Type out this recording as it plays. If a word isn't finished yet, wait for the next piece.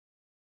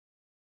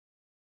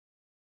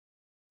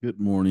Good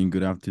morning,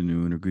 good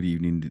afternoon, or good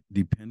evening,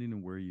 depending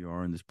on where you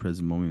are in this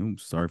present moment. I'm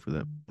sorry for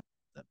that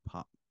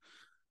pop.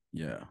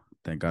 Yeah,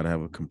 thank God I have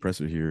a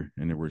compressor here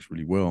and it works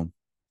really well.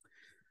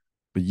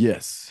 But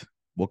yes,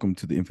 welcome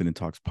to the Infinite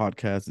Talks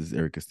podcast. This is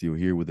Eric Castillo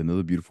here with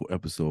another beautiful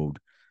episode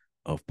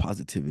of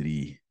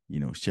positivity.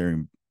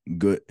 Sharing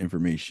good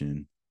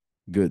information,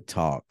 good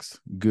talks,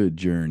 good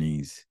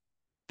journeys,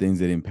 things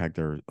that impact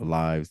our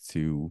lives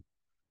to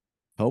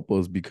help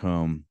us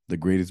become the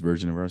greatest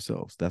version of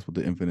ourselves. That's what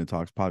the Infinite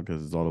Talks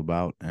podcast is all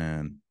about.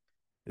 And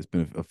it's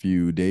been a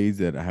few days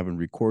that I haven't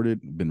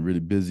recorded. Been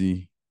really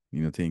busy,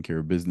 taking care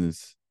of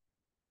business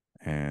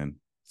and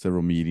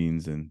several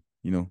meetings and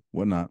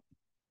whatnot.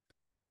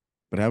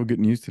 But I have good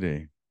news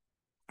today.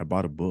 I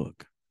bought a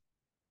book,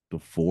 The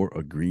Four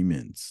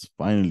Agreements,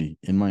 finally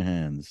in my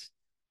hands.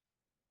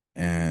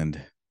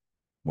 And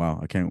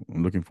wow, I can't.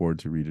 I'm looking forward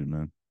to reading it,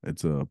 man.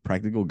 It's a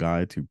practical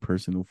guide to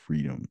personal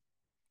freedom,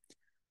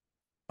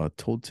 a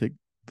Toltec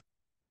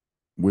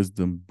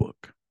wisdom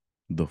book,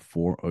 The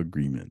Four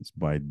Agreements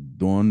by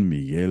Don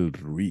Miguel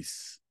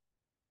Ruiz.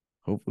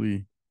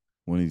 Hopefully,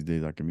 one of these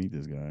days I can meet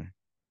this guy.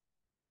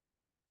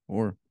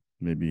 Or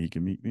maybe he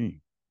can meet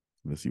me.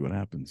 Let's see what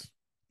happens.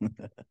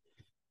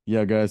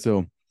 Yeah, guys.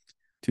 So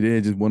today I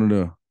just wanted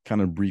to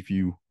kind of brief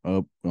you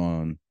up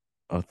on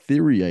a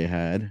theory I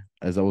had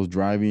as I was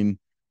driving,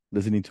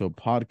 listening to a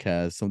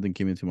podcast. Something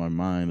came into my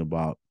mind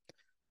about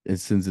it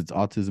since it's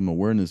Autism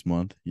Awareness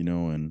Month,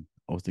 and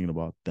I was thinking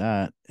about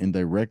that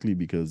indirectly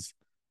because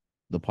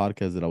the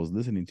podcast that I was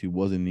listening to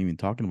wasn't even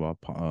talking about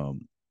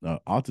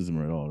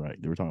autism at all, right?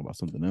 They were talking about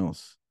something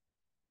else.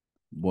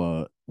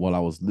 But while I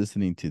was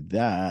listening to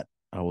that,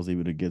 I was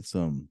able to get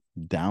some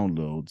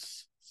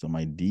downloads, some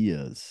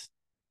ideas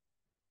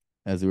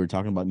as they were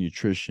talking about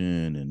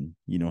nutrition and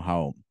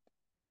how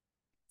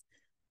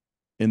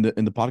in the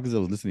podcast I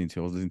was listening to,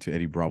 I was listening to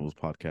Eddie Bravo's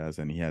podcast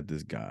and he had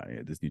this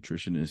guy, this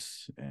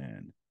nutritionist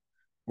and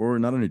or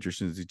not a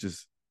nutritionist, he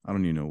just I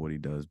don't even know what he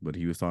does, but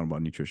he was talking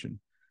about nutrition.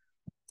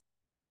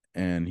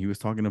 And he was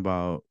talking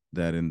about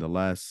that in the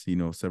last,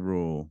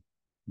 several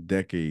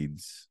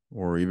decades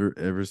or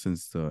ever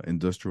since the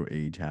industrial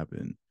age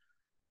happened,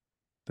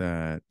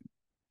 that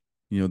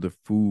the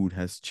food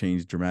has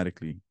changed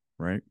dramatically,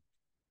 right?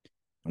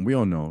 And we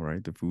all know,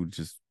 right? The food is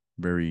just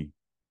very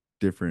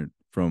different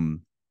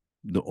from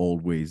the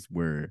old ways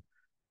where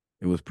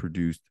it was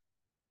produced,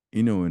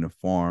 in a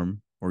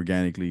farm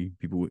organically,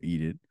 people would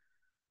eat it.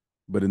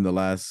 But in the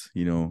last,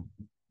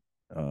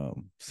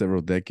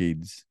 several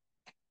decades,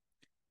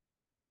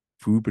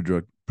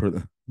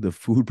 the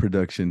food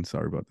production,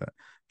 sorry about that,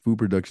 food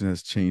production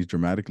has changed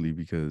dramatically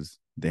because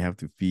they have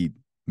to feed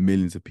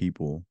millions of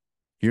people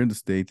here in the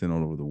States and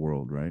all over the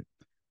world, right?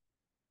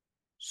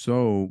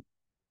 So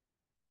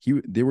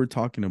they were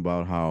talking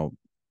about how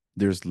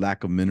there's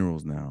lack of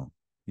minerals now,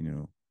 you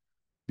know,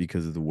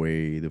 because of the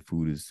way the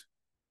food is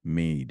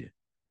made,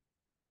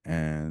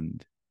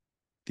 and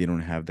they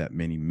don't have that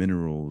many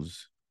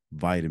minerals,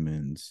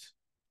 vitamins,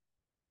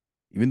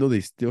 even though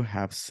they still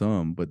have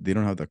some, but they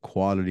don't have the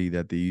quality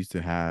that they used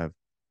to have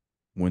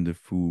when the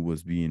food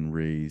was being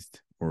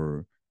raised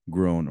or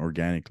grown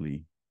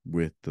organically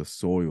with the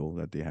soil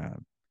that they have.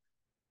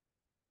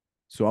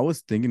 So I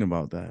was thinking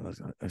about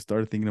that. I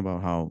started thinking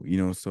about how,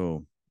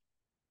 so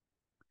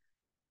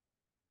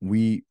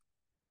we,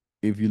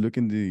 if you look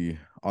in the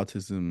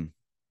autism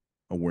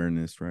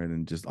awareness, right,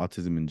 and just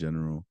autism in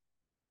general,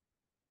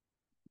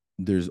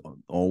 there's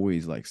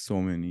always like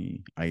so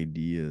many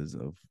ideas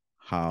of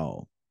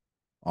how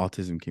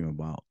autism came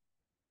about.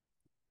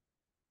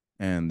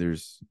 And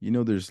there's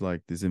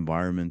like this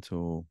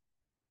environmental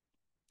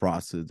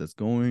process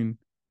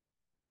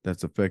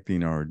that's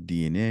affecting our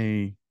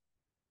DNA,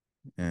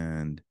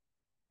 and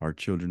our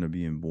children are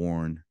being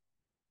born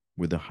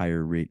with a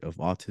higher rate of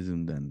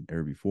autism than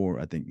ever before.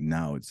 I think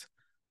now it's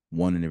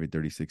one in every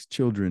 36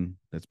 children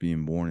that's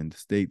being born in the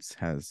States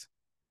has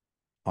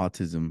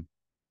autism.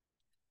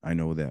 I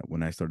know that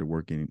when I started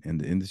working in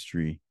the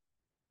industry,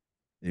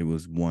 it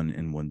was one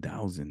in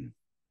 1,000.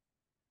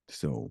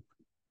 So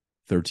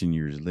 13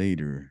 years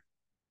later,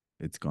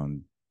 it's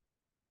gone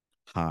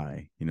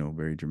high,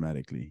 very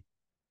dramatically,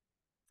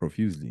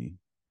 profusely.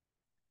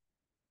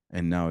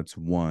 And now it's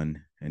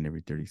one in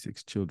every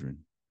 36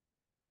 children.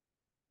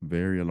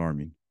 Very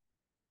alarming.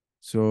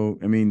 So,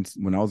 I mean,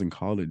 when I was in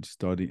college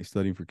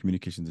studying for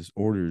communication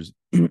disorders,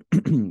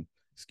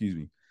 excuse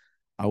me,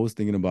 I was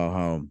thinking about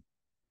how,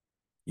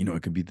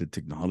 it could be the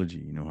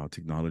technology, how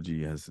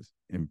technology has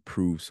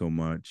improved so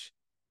much.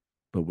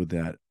 But with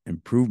that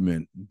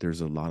improvement,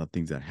 there's a lot of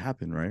things that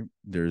happen, right?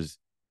 There's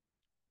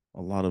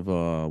a lot of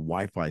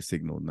Wi-Fi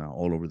signal now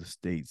all over the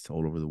states,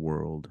 all over the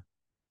world,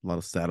 a lot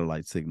of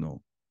satellite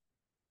signal,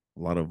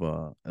 a lot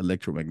of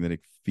electromagnetic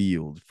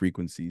field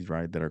frequencies,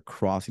 right, that are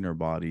crossing our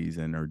bodies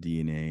and our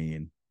DNA,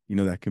 and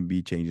that can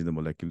be changing the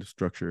molecular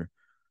structure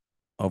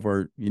of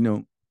our,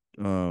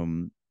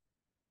 um,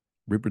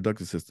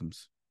 reproductive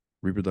systems,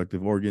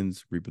 reproductive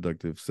organs,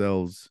 reproductive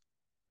cells.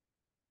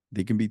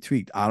 They can be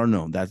tweaked. I don't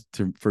know.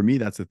 For me,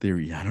 that's a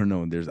theory. I don't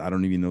know. I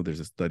don't even know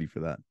there's a study for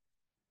that.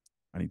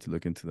 I need to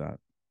look into that.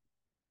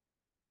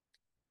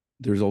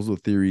 There's also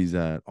theories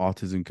that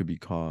autism could be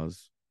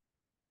caused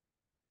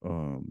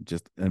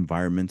just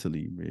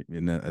environmentally, right?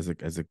 And as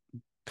a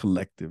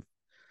collective,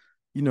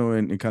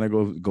 and it kind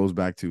of goes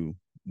back to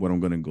what I'm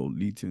gonna go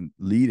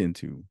lead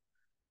into,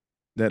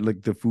 that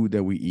like the food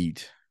that we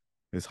eat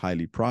is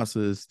highly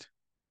processed.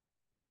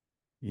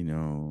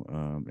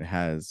 It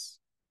has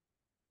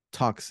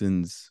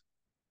toxins.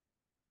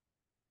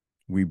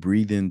 We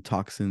breathe in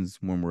toxins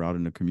when we're out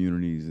in the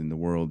communities, and the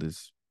world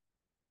is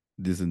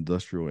this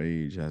industrial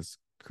age has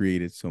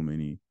created so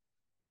many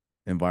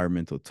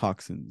environmental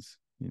toxins,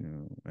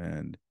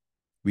 and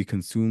we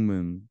consume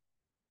them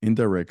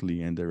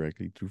indirectly and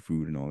directly through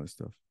food and all that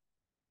stuff.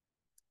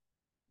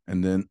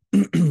 And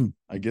then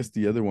I guess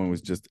the other one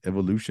was just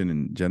evolution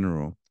in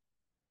general.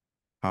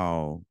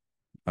 How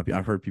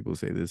I've heard people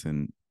say this,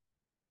 and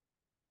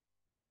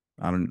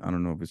I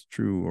don't know if it's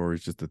true or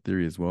it's just a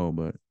theory as well,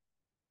 but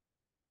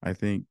I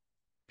think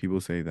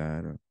people say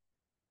that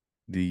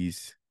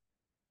these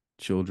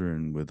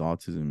children with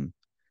autism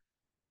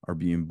are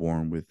being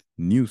born with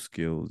new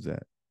skills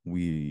that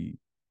we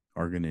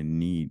are going to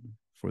need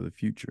for the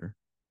future.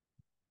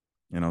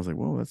 And I was like,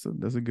 well, that's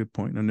a good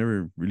point. I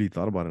never really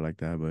thought about it like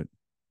that, but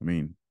I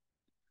mean,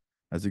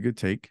 that's a good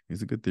take.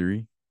 It's a good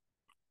theory.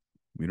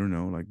 We don't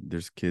know. Like,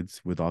 there's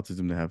kids with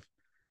autism that have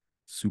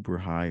super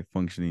high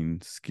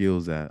functioning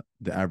skills that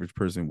the average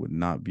person would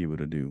not be able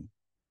to do.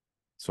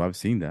 So I've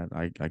seen that.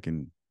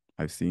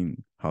 I've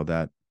seen how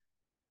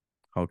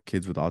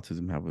kids with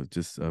autism have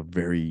just a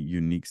very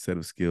unique set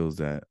of skills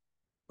that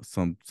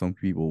some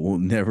people will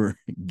never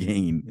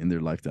gain in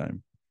their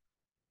lifetime.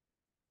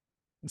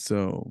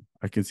 So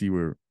I can see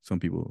where some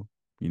people,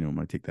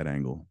 might take that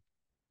angle.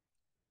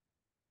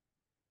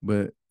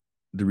 But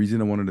the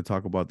reason I wanted to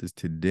talk about this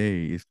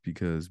today is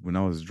because when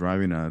I was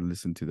driving, I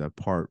listened to that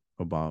part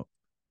about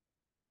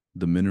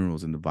the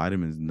minerals and the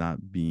vitamins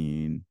not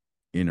being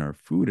in our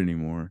food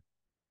anymore.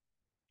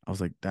 I was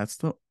like, that's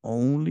the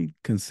only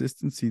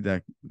consistency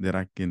that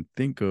I can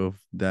think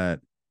of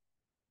that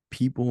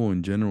people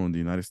in general in the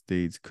United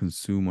States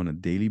consume on a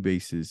daily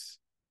basis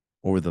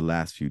over the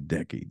last few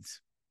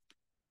decades.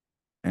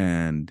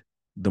 And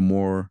the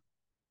more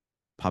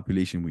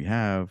population we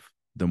have,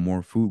 the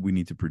more food we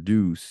need to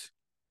produce.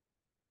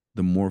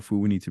 The more food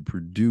we need to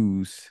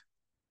produce,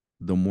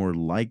 the more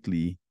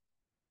likely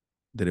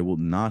that it will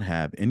not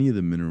have any of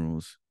the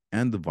minerals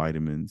and the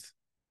vitamins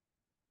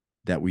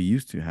that we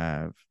used to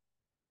have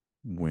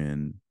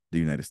when the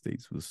United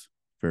States was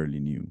fairly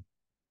new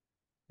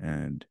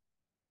and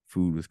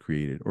food was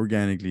created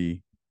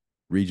organically,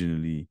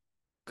 regionally,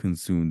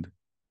 consumed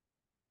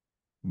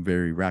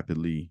very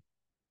rapidly.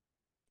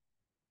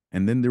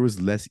 And then there was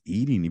less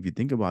eating. If you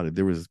think about it,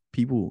 there was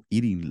people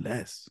eating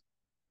less.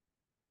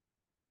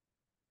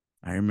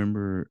 I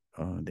remember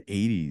the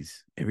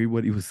 80s,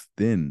 everybody was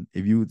thin.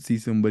 If you would see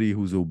somebody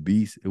who's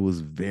obese, it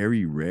was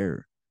very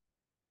rare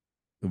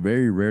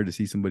to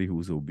see somebody who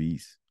was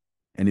obese.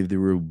 And if they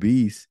were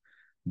obese,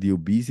 the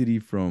obesity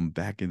from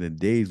back in the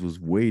days was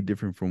way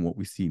different from what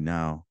we see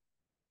now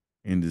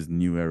in this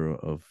new era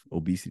of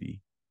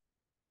obesity.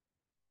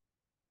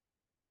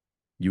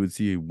 You would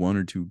see one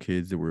or two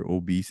kids that were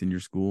obese in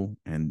your school,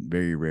 and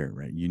very rare,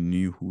 right? You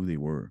knew who they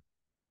were.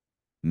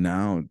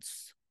 Now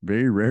it's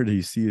very rare that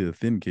you see a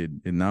thin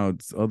kid, and now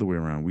it's the other way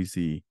around. We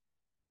see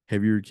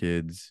heavier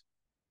kids,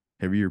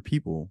 heavier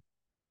people,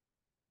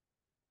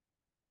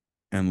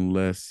 and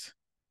less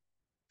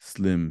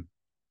slim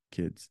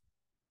kids.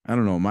 I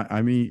don't know.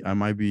 I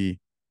might be,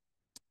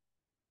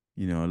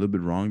 a little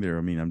bit wrong there.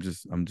 I mean, I'm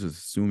just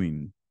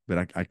assuming,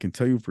 but I can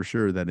tell you for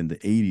sure that in the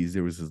 80s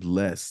there was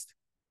less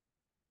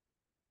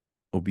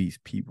obese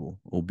people,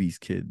 obese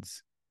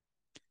kids.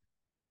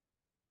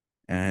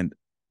 And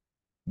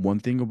one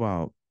thing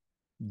about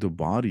the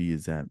body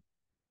is that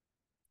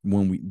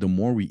the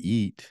more we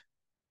eat,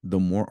 the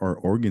more our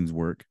organs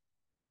work,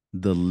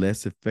 the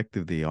less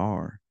effective they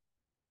are,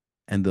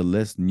 and the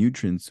less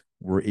nutrients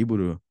we're able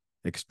to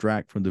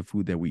extract from the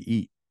food that we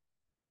eat.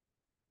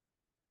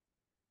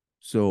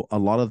 So a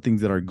lot of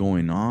things that are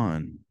going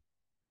on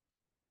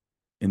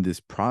in this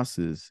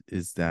process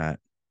is that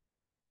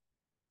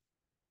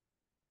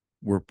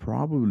we're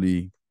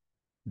probably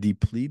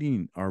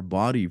depleting our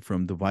body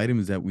from the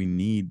vitamins that we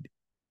need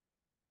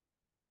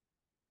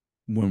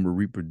when we're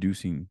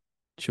reproducing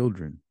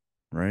children,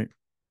 right?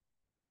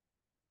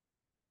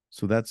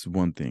 So that's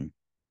one thing.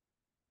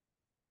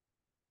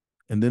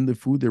 And then the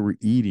food that we're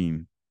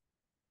eating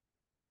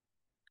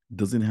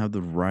doesn't have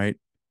the right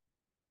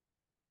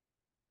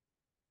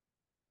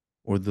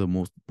or the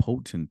most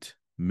potent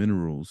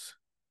minerals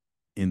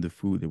in the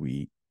food that we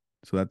eat.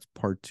 So that's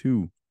part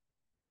two.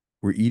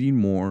 We're eating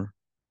more.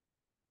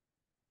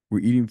 We're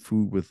eating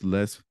food with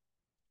less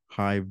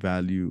high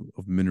value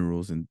of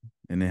minerals, and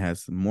it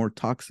has more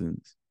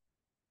toxins.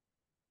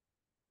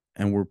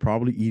 And we're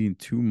probably eating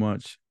too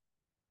much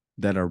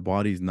that our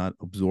body's not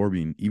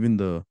absorbing, even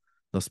the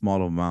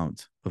small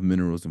amount of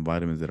minerals and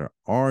vitamins that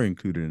are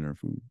included in our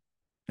food.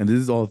 And this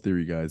is all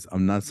theory, guys.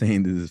 I'm not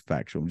saying this is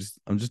factual.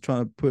 I'm just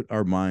trying to put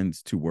our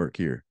minds to work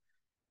here,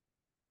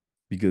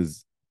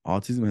 because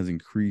autism has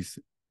increased,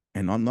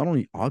 and not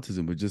only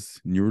autism, but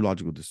just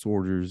neurological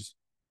disorders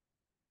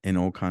and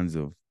all kinds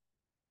of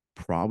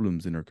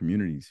problems in our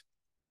communities,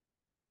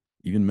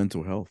 even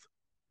mental health.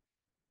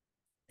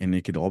 And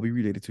it could all be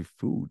related to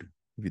food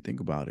if you think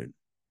about it.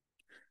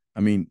 I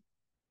mean,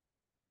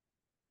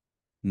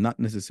 not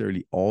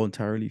necessarily all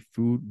entirely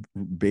food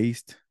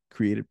based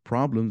created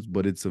problems,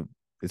 but it's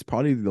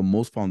probably the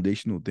most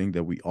foundational thing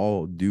that we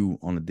all do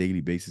on a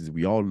daily basis.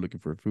 We all looking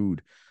for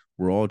food.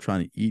 We're all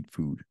trying to eat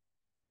food,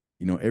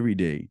 every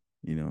day,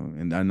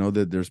 and I know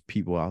that there's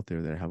people out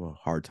there that have a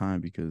hard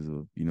time because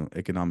of,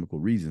 economical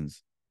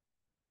reasons.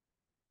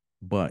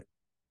 But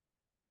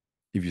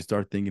if you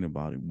start thinking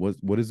about it,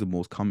 what is the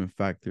most common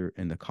factor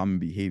and the common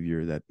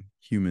behavior that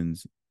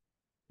humans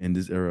in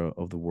this era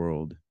of the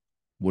world,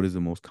 what is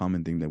the most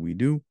common thing that we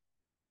do?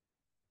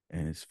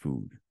 And it's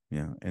food.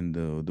 Yeah. And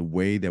the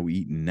way that we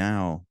eat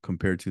now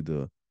compared to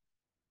the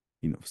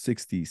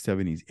 60s,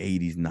 70s,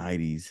 80s,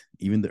 90s,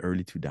 even the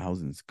early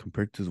 2000s,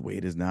 compared to the way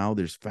it is now,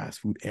 there's fast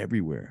food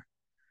everywhere.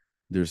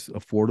 There's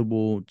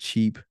affordable,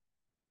 cheap,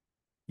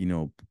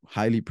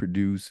 highly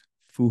produced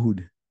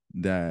food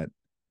that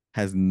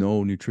has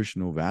no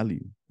nutritional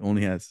value. It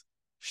only has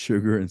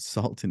sugar and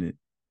salt in it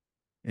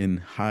in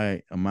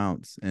high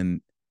amounts.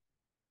 And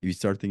if you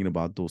start thinking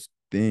about those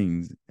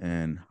things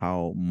and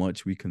how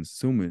much we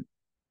consume it,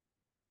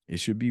 it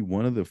should be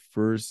one of the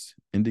first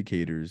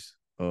indicators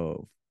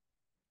of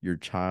your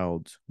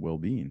child's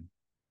well-being,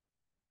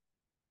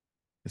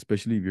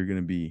 especially if you're going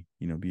to be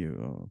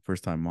a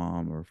first-time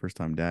mom or a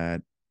first-time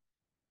dad.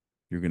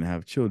 You're going to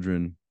have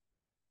children.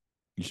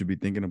 You should be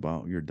thinking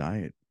about your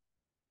diet,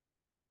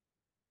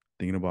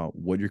 thinking about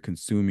what you're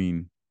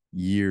consuming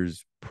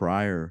years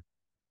prior,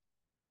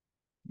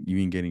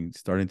 even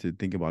starting to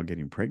think about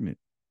getting pregnant.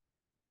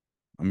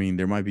 I mean,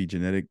 there might be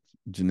genetic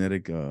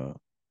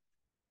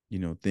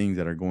things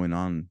that are going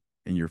on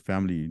in your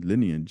family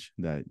lineage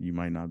that you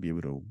might not be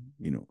able to,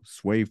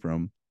 sway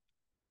from,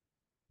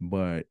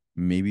 but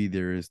maybe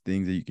there is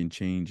things that you can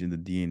change in the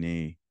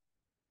DNA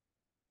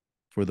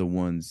for the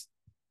ones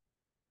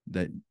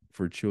that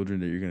for children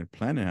that you're going to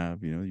plan to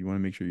have. You want to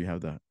make sure you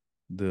have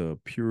the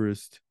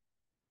purest,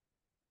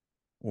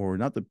 or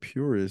not the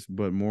purest,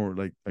 but more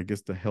like, I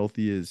guess, the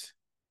healthiest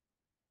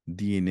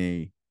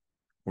DNA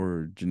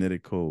or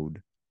genetic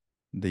code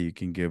that you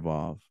can give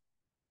off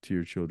to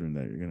your children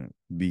that you're going to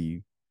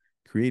be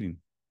creating.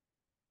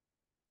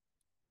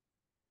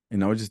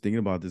 And I was just thinking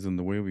about this on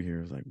the way over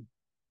here. It's like,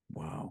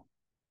 wow,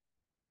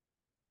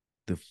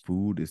 the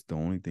food is the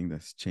only thing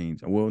that's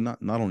changed. Well, not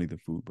only the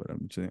food, but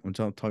I'm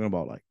talking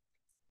about like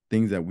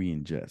things that we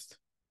ingest.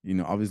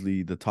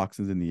 Obviously the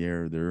toxins in the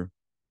air,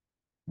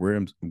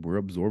 we're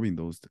absorbing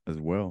those as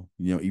well.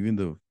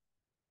 Even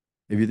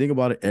if you think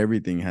about it,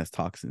 everything has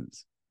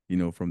toxins.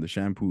 From the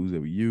shampoos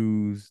that we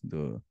use,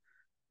 the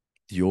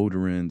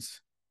deodorants,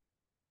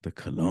 the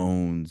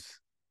colognes,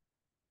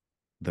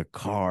 the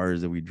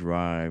cars that we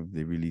drive,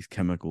 they release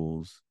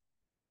chemicals.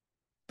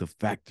 The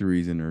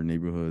factories in our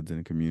neighborhoods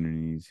and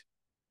communities,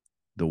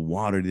 the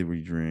water that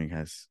we drink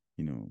has,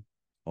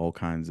 all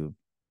kinds of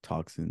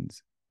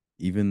toxins,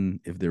 even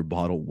if they're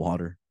bottled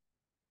water,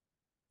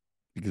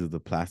 because of the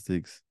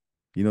plastics.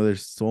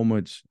 There's so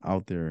much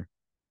out there,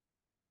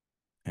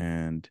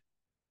 and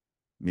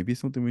maybe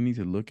it's something we need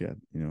to look at.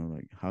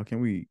 Like, how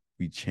can we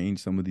change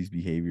some of these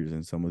behaviors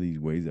and some of these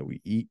ways that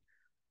we eat,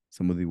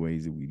 some of the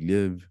ways that we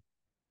live,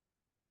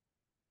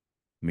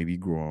 maybe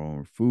grow our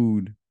own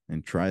food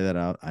and try that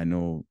out. I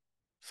know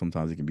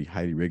sometimes it can be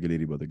highly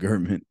regulated by the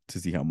government to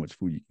see how much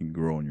food you can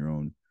grow on your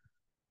own,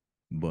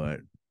 but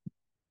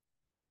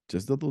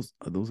just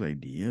those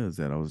ideas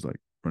that I was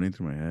like running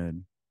through my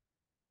head.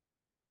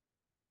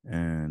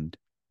 And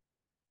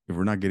if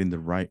we're not getting the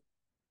right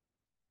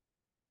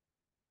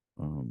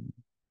um,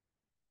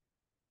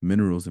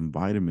 minerals and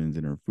vitamins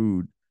in our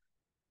food,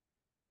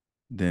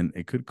 then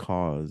it could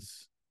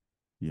cause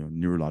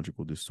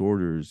neurological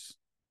disorders,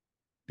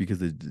 because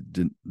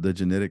the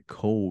genetic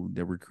code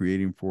that we're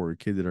creating for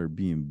kids that are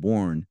being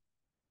born,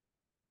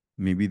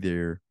 maybe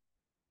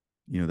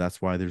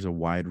that's why there's a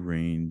wide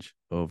range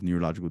of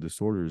neurological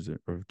disorders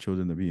of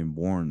children that are being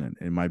born. And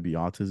it might be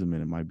autism,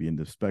 and it might be in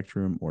the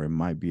spectrum, or it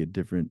might be a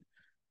different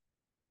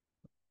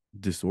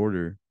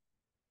disorder,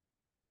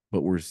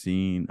 but we're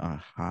seeing a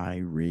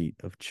high rate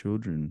of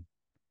children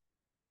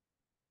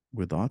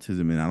with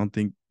autism. And I don't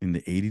think in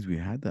the 80s we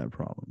had that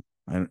problem.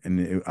 I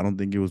don't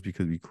think it was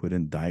because we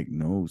couldn't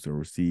diagnose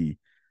or see,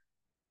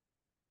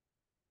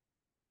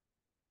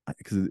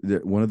 because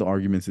one of the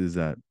arguments is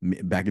that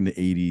back in the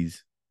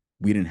 80s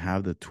we didn't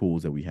have the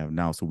tools that we have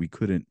now, so we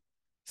couldn't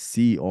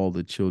see all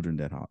the children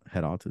that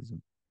had autism.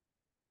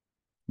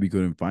 We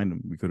couldn't find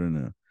them, we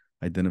couldn't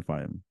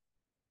identify them.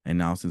 And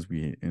now, since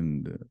we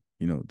in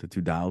the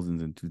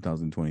 2000s and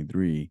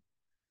 2023,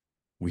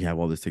 we have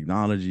all this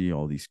technology,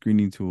 all these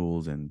screening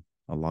tools, and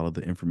a lot of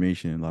the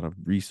information, a lot of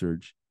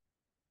research,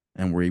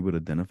 and we're able to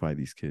identify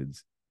these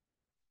kids.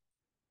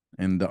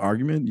 And the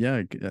argument,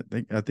 yeah,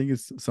 I think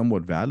it's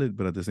somewhat valid,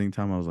 but at the same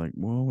time, I was like,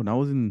 well, when I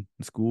was in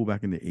school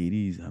back in the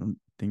 80s,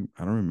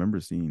 I don't remember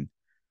seeing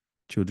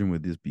children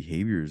with these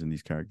behaviors and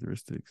these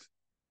characteristics.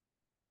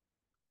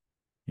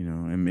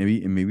 And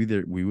maybe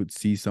there we would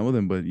see some of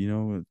them, but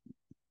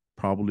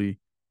probably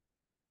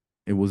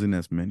it wasn't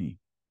as many.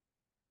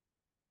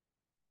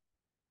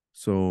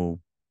 So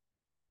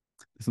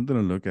it's something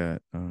to look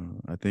at.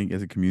 I think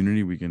as a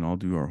community, we can all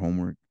do our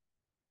homework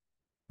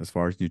as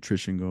far as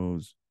nutrition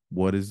goes.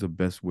 What is the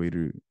best way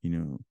to,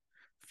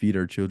 feed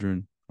our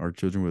children with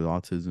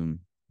autism?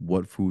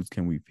 What foods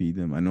can we feed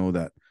them? I know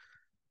that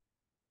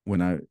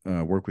when I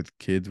work with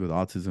kids with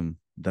autism,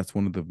 that's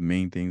one of the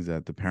main things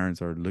that the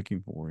parents are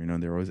looking for.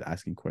 They're always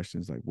asking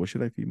questions like, what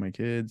should I feed my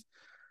kids?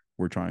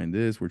 We're trying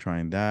this, we're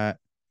trying that.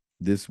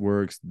 This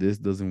works, this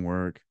doesn't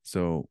work.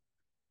 So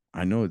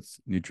I know it's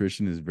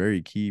nutrition is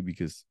very key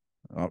because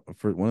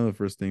for one of the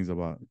first things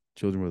about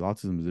children with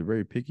autism is they're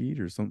very picky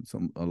eaters.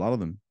 A lot of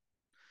them,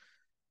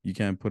 you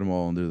can't put them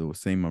all under the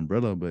same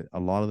umbrella, but a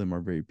lot of them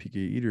are very picky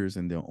eaters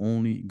and they'll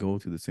only go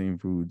to the same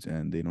foods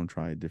and they don't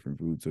try different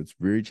foods. So it's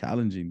very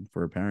challenging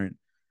for a parent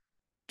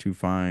to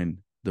find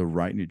the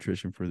right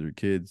nutrition for their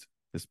kids,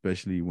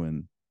 especially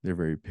when they're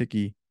very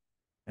picky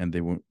and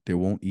they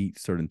won't eat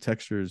certain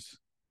textures,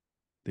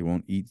 they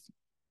won't eat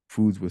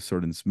foods with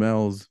certain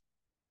smells.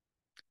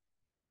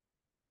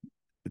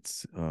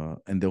 It's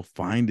and they'll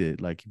find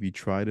it like if you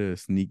try to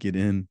sneak it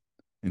in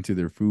into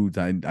their foods.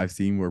 I've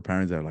seen where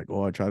parents are like,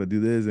 oh, I try to do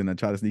this and I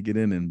try to sneak it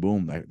in and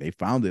boom, they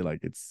found it.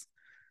 Like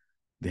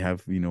they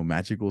have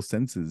magical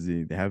senses.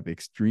 They have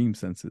extreme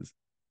senses,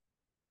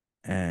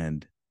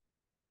 and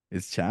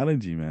it's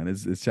challenging, man.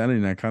 It's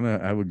challenging. I kind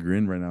of have a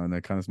grin right now and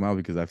I kind of smile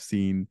because I've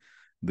seen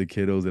the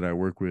kiddos that I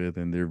work with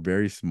and they're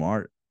very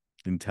smart,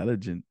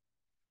 intelligent,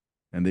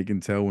 and they can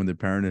tell when the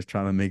parent is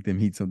trying to make them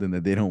eat something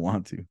that they don't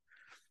want to.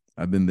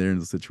 I've been there in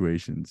those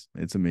situations.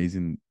 It's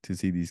amazing to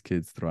see these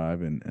kids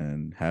thrive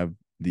and have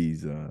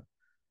these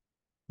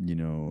you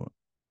know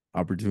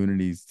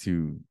opportunities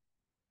to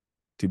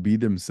be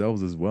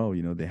themselves as well.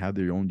 They have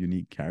their own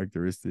unique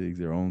characteristics,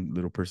 their own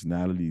little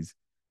personalities,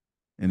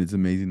 and it's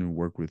amazing to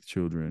work with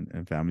children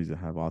and families that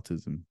have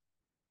autism.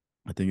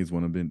 I think it's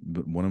one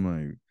of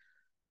my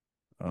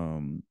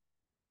um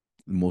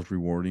most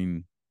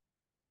rewarding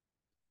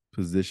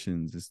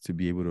positions is to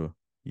be able to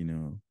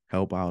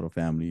help out a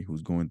family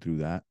who's going through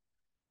that.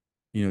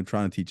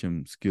 Trying to teach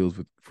them skills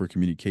for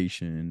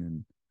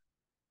communication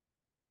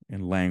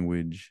and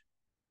language,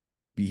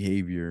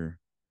 behavior,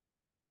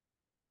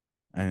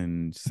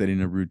 and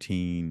setting a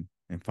routine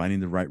and finding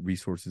the right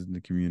resources in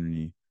the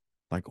community.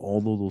 Like all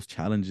of those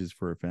challenges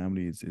for a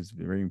family is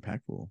very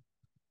impactful.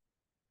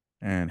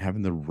 And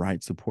having the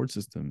right support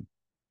system.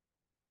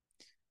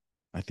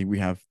 I think we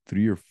have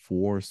 3 or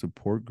 4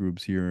 support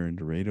groups here in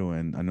Dorado,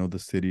 and I know the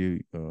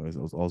city is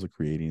also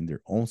creating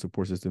their own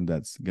support system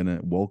that's gonna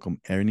welcome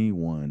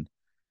anyone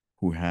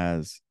who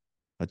has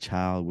a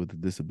child with a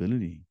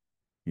disability.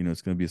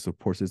 It's gonna be a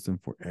support system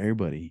for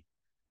everybody,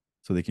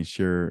 so they can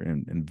share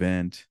and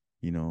vent,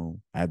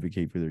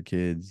 advocate for their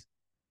kids,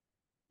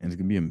 and it's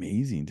gonna be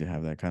amazing to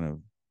have that kind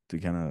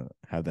of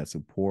have that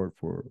support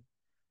for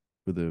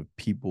the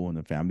people and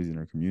the families in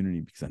our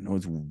community because I know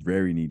it's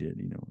very needed,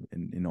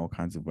 in all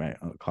kinds of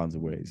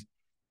ways.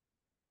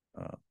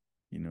 Uh,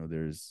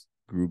 there's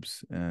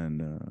groups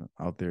and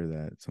out there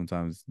that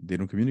sometimes they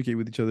don't communicate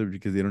with each other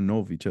because they don't know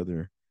of each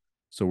other.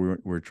 So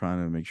we're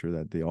trying to make sure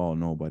that they all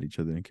know about each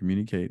other and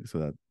communicate so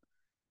that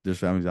there's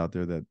families out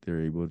there that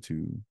they're able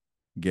to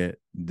get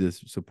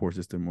this support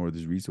system or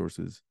these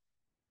resources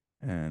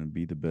and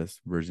be the best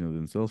version of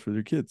themselves for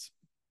their kids.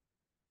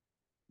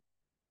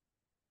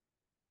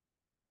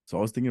 So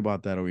I was thinking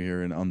about that over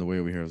here, and on the way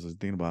over here, I was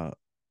thinking about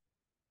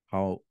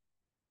how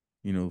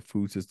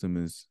food system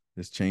is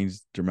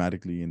changed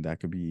dramatically, and that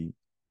could be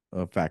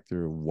a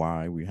factor of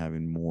why we're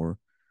having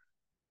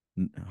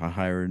a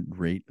higher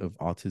rate of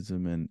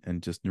autism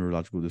and just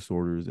neurological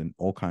disorders and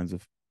all kinds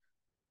of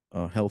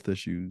health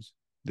issues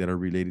that are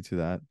related to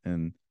that.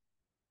 And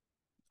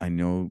I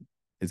know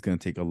it's going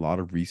to take a lot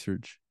of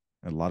research,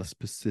 a lot of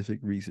specific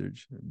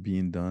research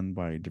being done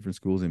by different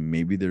schools, and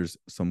maybe there's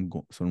some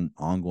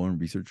ongoing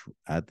research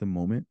at the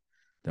moment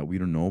that we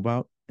don't know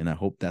about, and I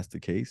hope that's the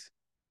case.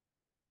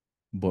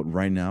 But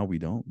right now we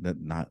don't.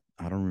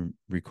 I don't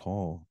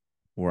recall,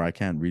 or I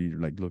can't really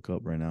like look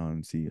up right now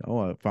and see. Oh,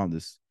 I found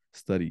this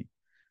study.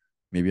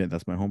 Maybe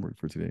that's my homework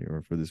for today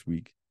or for this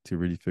week to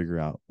really figure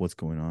out what's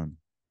going on.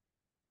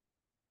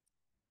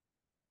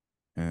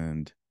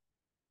 And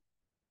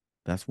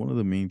that's one of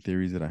the main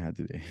theories that I had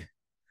today.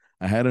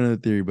 I had another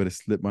theory, but it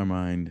slipped my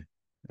mind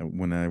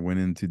when I went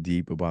into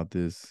deep about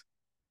this.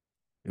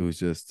 It was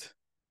just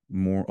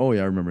more. Oh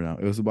yeah, I remember now.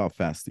 It was about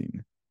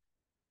fasting.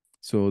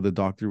 So the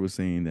doctor was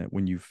saying that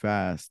when you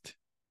fast,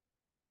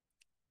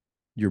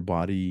 your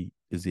body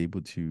is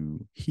able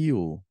to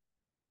heal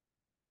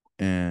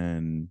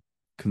and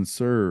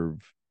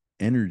conserve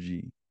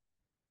energy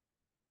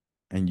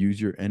and use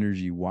your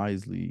energy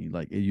wisely.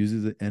 Like it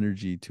uses the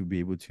energy to be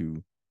able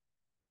to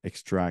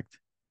extract,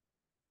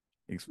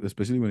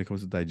 especially when it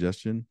comes to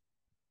digestion.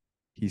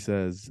 He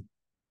says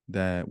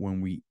that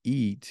when we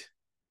eat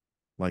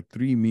like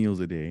 3 meals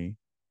a day,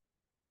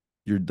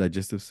 your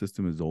digestive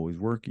system is always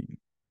working.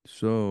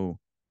 So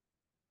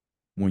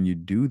when you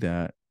do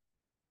that,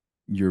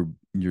 your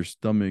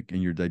stomach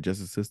and your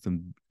digestive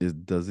system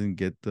doesn't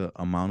get the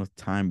amount of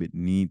time it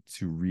needs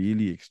to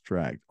really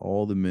extract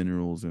all the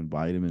minerals and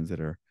vitamins that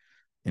are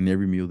in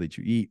every meal that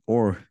you eat,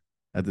 or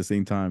at the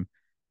same time,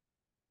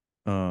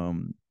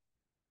 um,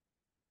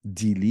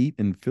 delete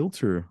and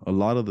filter a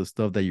lot of the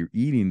stuff that you're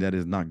eating that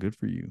is not good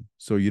for you.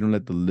 So you don't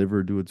let the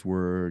liver do its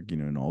work,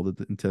 and all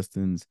the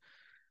intestines,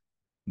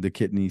 the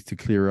kidneys to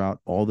clear out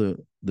all the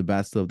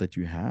bad stuff that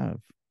you have.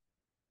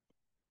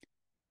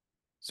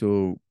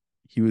 So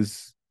he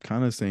was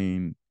kind of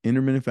saying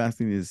intermittent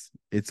fasting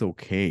it's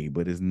okay,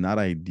 but it's not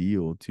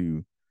ideal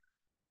to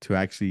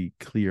actually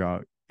clear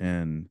out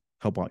and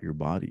help out your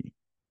body.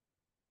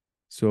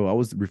 So I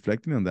was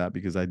reflecting on that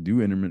because I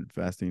do intermittent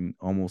fasting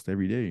almost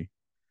every day.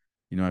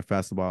 I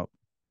fast about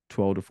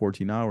 12 to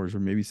 14 hours or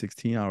maybe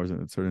 16 hours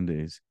on certain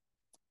days.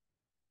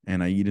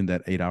 And I eat in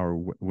that 8 hour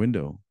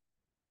window.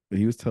 But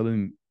he was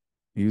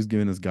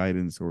giving us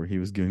guidance, or he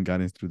was giving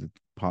guidance through the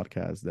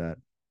podcast, that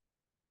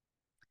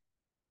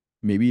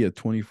maybe a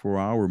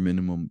 24-hour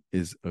minimum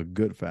is a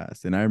good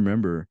fast. And I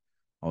remember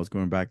I was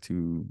going back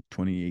to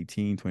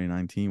 2018,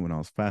 2019 when I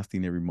was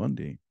fasting every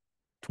Monday,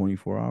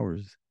 24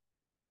 hours.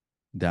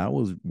 That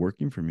was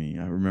working for me.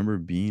 I remember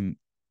being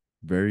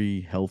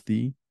very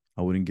healthy.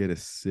 I wouldn't get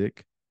as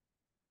sick.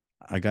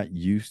 I got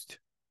used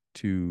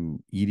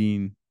to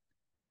eating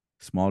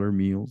smaller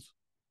meals,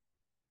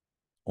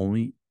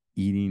 only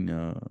eating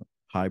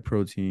high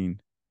protein,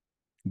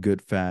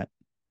 good fat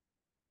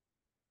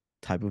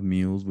type of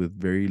meals with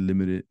very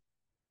limited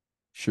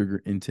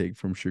sugar intake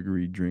from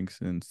sugary drinks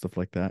and stuff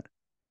like that.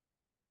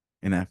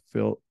 And I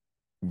felt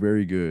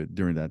very good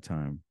during that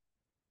time.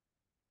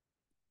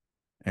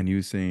 And he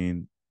was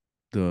saying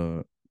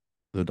the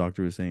the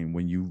doctor was saying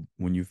when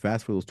you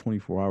fast for those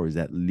 24 hours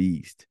at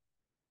least,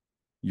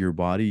 your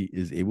body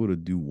is able to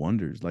do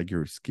wonders. Like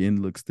your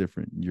skin looks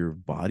different, your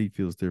body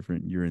feels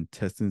different, your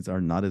intestines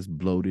are not as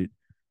bloated.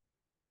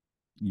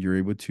 You're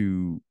able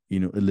to,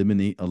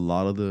 eliminate a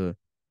lot of the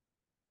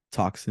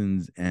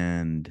toxins,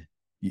 and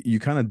you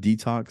kind of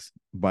detox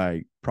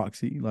by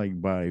proxy,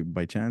 like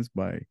by chance,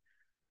 by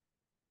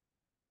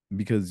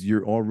because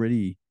you're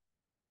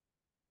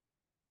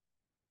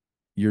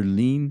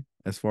lean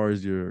as far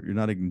as you're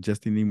not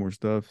ingesting any more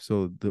stuff.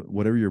 So the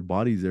whatever your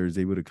body's there is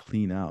able to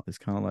clean out. It's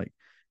kind of like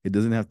it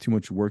doesn't have too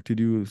much work to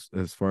do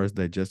as far as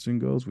digestion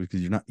goes,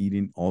 because you're not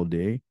eating all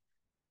day.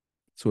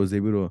 So it's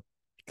able to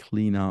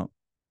clean out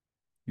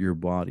your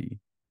body,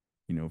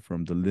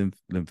 from the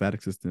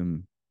lymphatic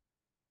system,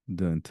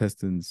 the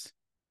intestines,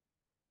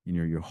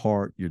 your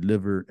heart, your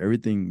liver,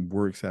 everything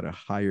works at a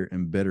higher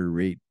and better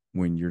rate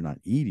when you're not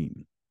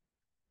eating.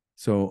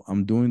 So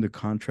I'm doing the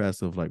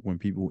contrast of like when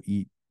people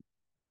eat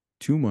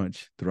too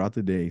much throughout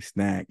the day,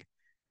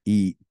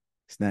 eat,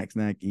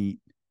 snack, eat,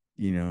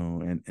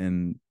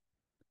 and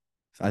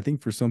I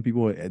think for some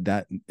people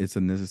that it's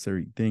a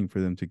necessary thing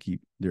for them to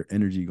keep their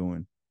energy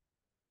going.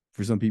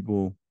 For some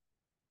people,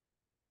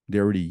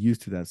 they're already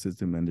used to that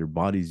system and their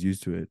body's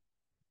used to it.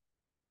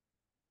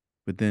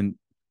 But then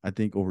I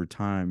think over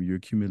time you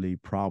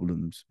accumulate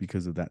problems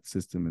because of that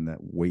system and that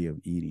way of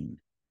eating.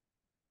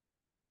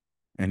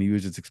 And he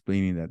was just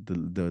explaining that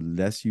the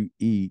less you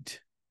eat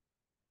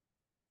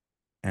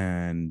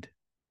and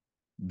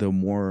the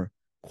more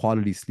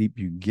quality sleep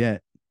you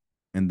get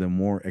and the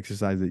more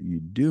exercise that you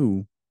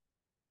do,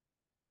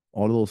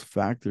 all of those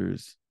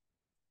factors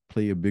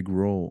play a big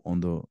role on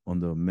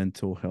the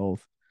mental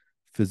health,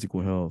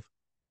 physical health,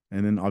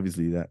 and then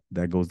obviously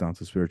that goes down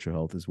to spiritual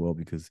health as well.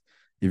 Because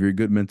if you're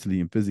good mentally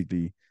and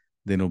physically,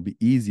 then it'll be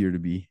easier to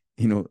be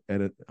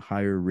at a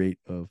higher rate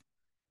of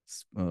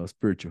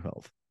spiritual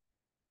health.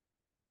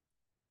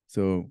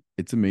 So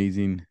it's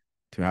amazing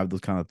to have those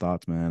kind of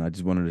thoughts, man. I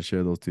just wanted to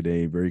share those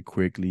today very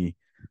quickly.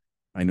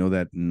 I know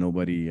that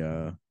nobody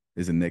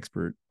is an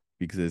expert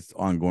because it's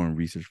ongoing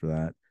research for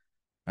that.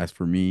 As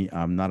for me,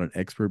 I'm not an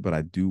expert, but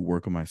I do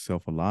work on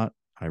myself a lot.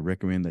 I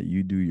recommend that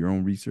you do your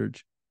own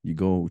research. You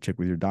go check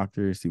with your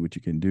doctor, see what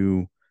you can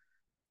do,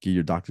 get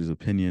your doctor's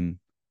opinion.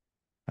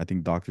 I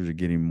think doctors are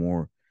getting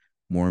more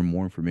and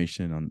more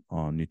information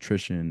on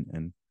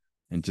nutrition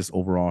and just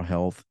overall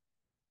health.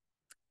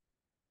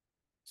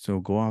 So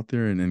go out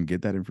there and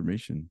get that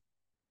information.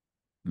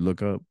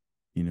 Look up,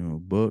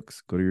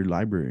 books. Go to your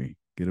library,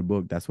 get a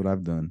book. That's what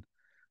I've done.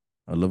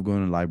 I love going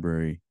to the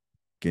library,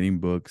 getting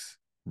books,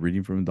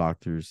 reading from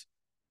doctors,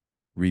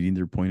 reading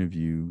their point of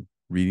view,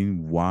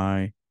 reading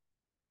why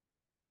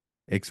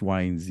X,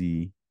 Y, and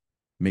Z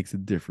makes a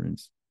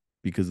difference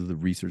because of the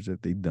research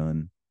that they've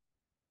done,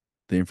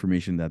 the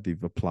information that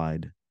they've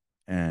applied,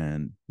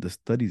 and the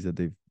studies that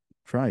they've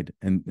tried.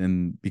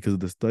 And because of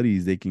the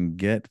studies, they can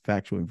get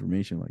factual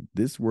information like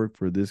this worked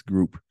for this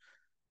group.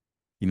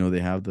 They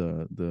have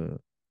the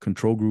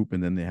control group,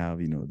 and then they have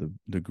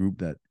the group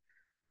that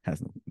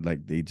has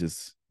like they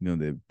just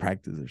they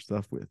practice their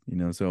stuff with.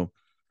 So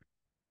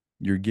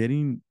you're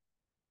getting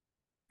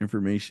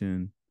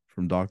information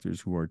from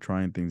doctors who are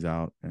trying things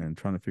out and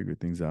trying to figure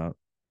things out,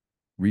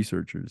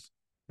 researchers,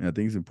 And I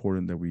think it's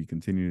important that we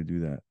continue to do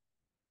that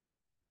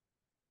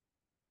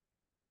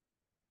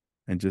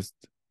and just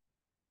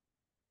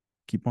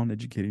keep on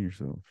educating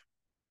yourself.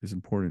 It's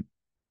important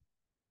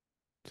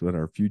so that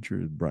our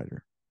future is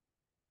brighter,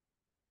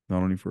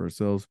 not only for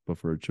ourselves, but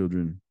for our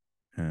children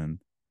and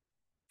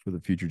for the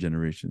future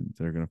generations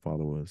that are going to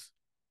follow us.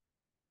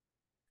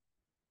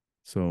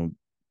 So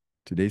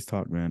today's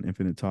talk, man,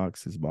 Infinite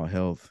Talks is about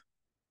health.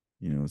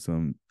 You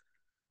know,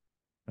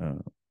 uh,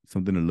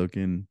 something to look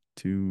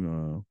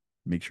into.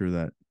 Make sure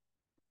that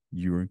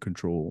you're in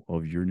control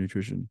of your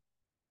nutrition.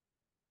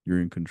 You're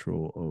in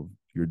control of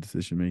your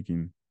decision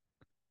making.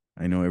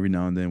 I know every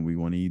now and then we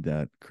want to eat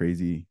that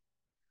crazy,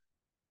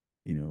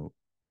 you know,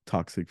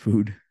 toxic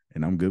food,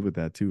 and I'm good with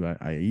that too.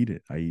 I eat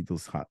it. I eat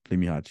those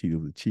flaming hot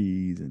Cheetos with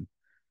cheese and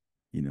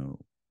you know,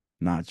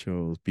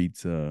 nachos,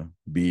 pizza,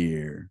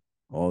 beer,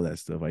 all that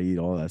stuff. I eat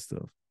all that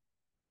stuff.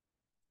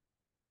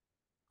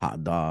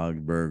 Hot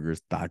dogs,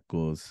 burgers,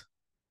 tacos.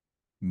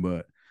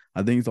 But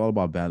I think it's all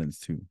about balance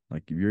too.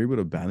 Like if you're able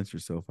to balance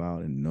yourself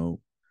out and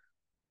know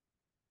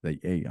that,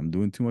 hey, I'm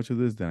doing too much of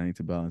this, then I need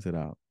to balance it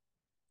out.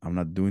 I'm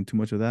not doing too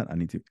much of that. I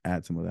need to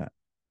add some of that.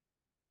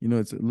 You know,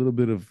 it's a little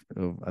bit of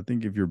I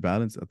think if you're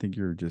balanced, I think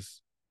you're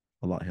just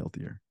a lot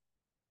healthier.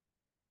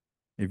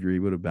 If you're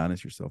able to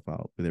balance yourself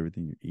out with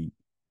everything you eat,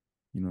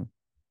 you know.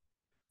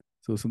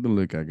 So something to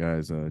look at,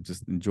 guys.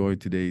 Just enjoy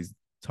today's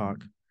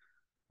talk.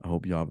 I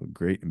hope y'all have a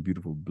great and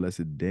beautiful,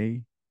 blessed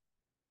day.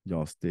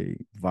 Y'all stay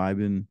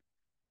vibing.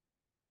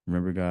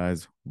 Remember,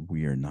 guys,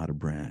 we are not a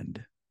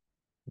brand.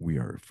 We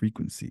are a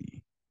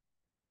frequency,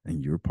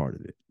 and you're part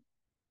of it.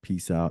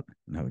 Peace out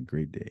and have a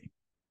great day.